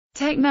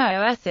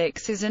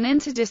Technoethics is an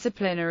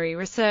interdisciplinary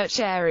research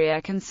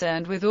area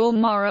concerned with all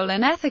moral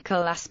and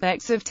ethical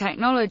aspects of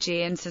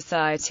technology and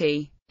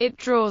society. It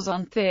draws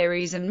on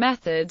theories and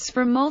methods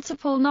from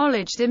multiple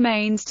knowledge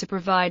domains to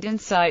provide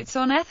insights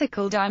on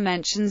ethical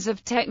dimensions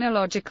of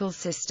technological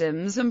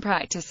systems and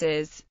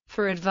practices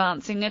for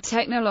advancing a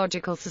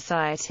technological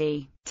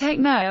society.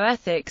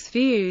 Technoethics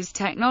views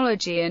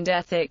technology and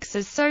ethics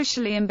as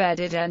socially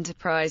embedded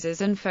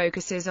enterprises and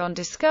focuses on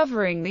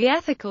discovering the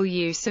ethical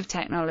use of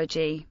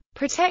technology,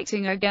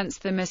 protecting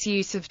against the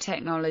misuse of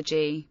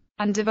technology,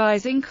 and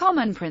devising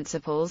common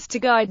principles to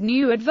guide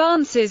new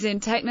advances in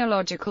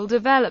technological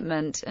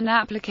development and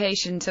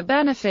application to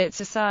benefit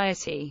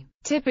society.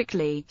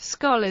 Typically,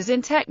 scholars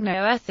in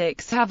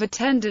technoethics have a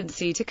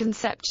tendency to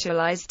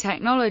conceptualize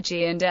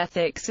technology and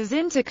ethics as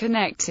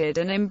interconnected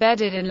and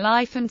embedded in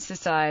life and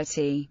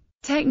society.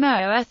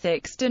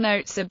 Technoethics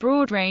denotes a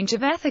broad range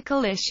of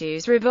ethical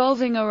issues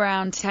revolving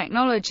around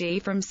technology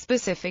from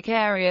specific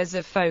areas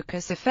of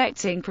focus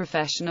affecting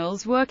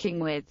professionals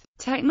working with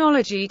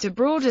technology to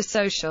broader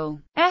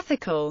social,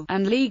 ethical,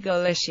 and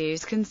legal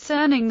issues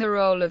concerning the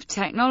role of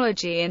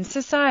technology in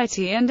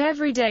society and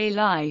everyday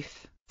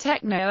life.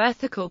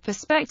 Technoethical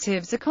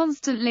perspectives are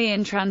constantly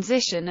in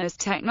transition as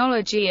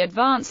technology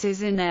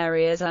advances in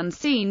areas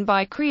unseen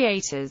by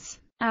creators.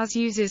 As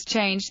users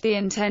change the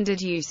intended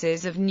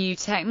uses of new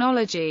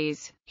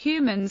technologies,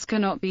 humans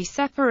cannot be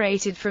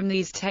separated from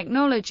these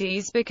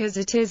technologies because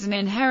it is an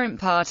inherent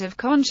part of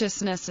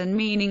consciousness and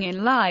meaning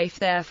in life,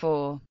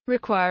 therefore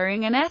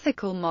requiring an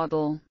ethical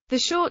model. The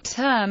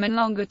short-term and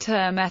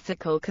longer-term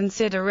ethical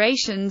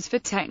considerations for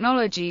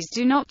technologies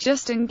do not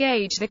just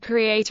engage the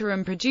creator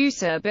and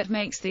producer but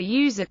makes the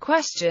user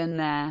question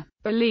their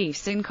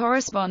beliefs in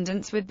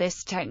correspondence with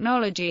this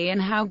technology and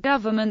how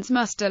governments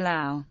must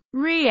allow,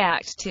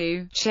 react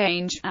to,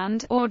 change,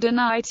 and/or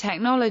deny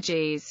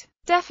technologies.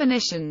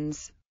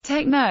 Definitions.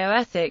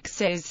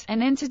 Technoethics is an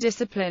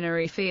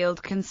interdisciplinary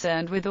field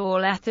concerned with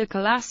all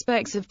ethical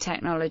aspects of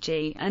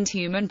technology and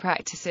human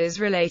practices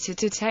related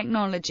to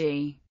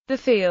technology. The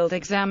field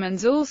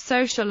examines all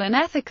social and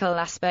ethical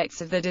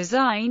aspects of the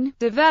design,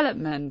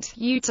 development,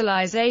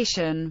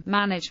 utilization,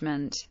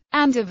 management,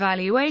 and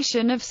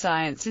evaluation of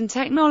science and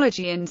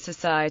technology in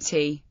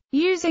society.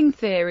 Using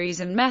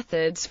theories and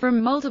methods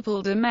from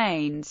multiple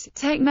domains,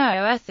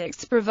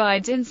 technoethics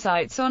provides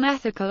insights on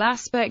ethical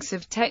aspects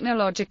of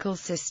technological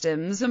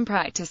systems and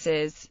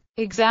practices,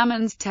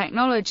 examines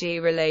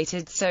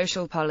technology-related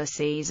social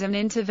policies and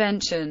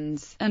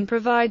interventions, and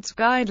provides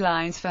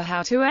guidelines for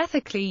how to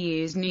ethically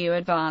use new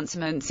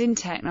advancements in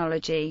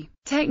technology.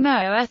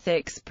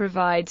 Technoethics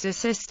provides a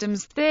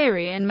systems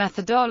theory and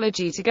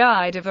methodology to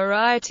guide a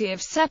variety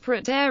of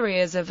separate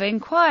areas of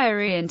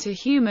inquiry into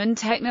human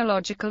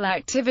technological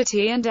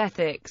activity and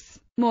ethics.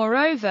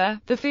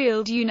 Moreover, the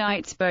field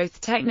unites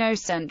both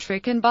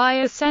technocentric and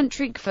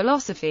biocentric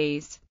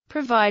philosophies,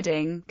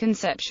 providing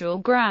conceptual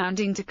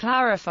grounding to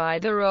clarify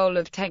the role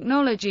of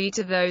technology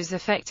to those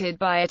affected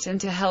by it and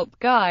to help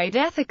guide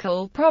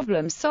ethical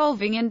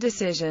problem-solving and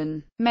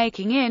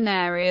decision-making in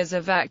areas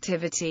of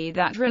activity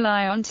that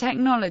rely on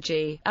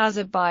technology. As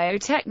a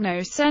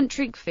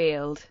biotechnocentric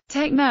field,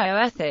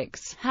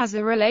 technoethics has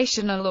a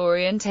relational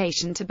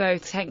orientation to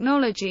both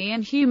technology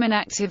and human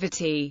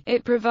activity.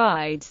 It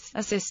provides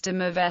a system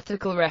of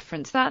ethical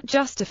reference that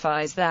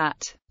justifies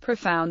that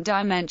profound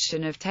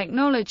dimension of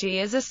technology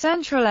as a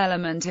central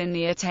element in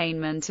the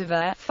attainment of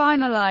a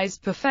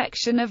finalized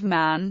perfection of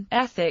man.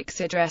 Ethics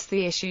address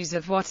the issues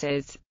of what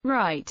is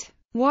right,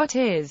 what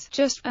is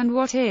just, and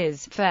what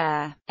is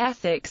fair.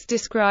 Ethics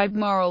describe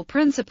moral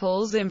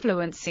principles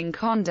influencing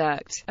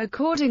conduct.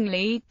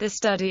 Accordingly, the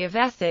study of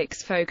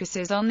ethics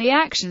focuses on the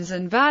actions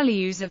and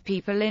values of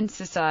people in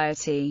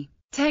society.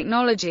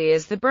 Technology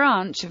is the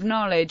branch of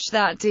knowledge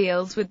that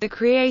deals with the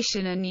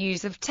creation and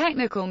use of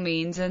technical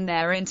means and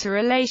their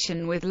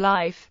interrelation with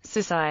life,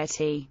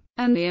 society,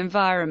 and the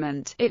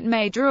environment. It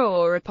may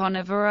draw upon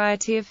a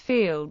variety of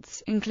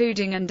fields,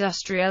 including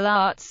industrial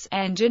arts,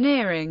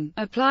 engineering,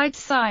 applied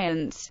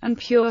science, and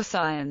pure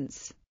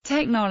science.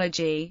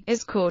 Technology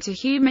is core to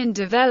human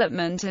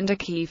development and a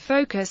key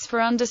focus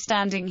for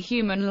understanding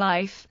human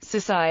life,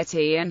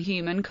 society, and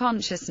human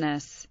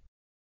consciousness.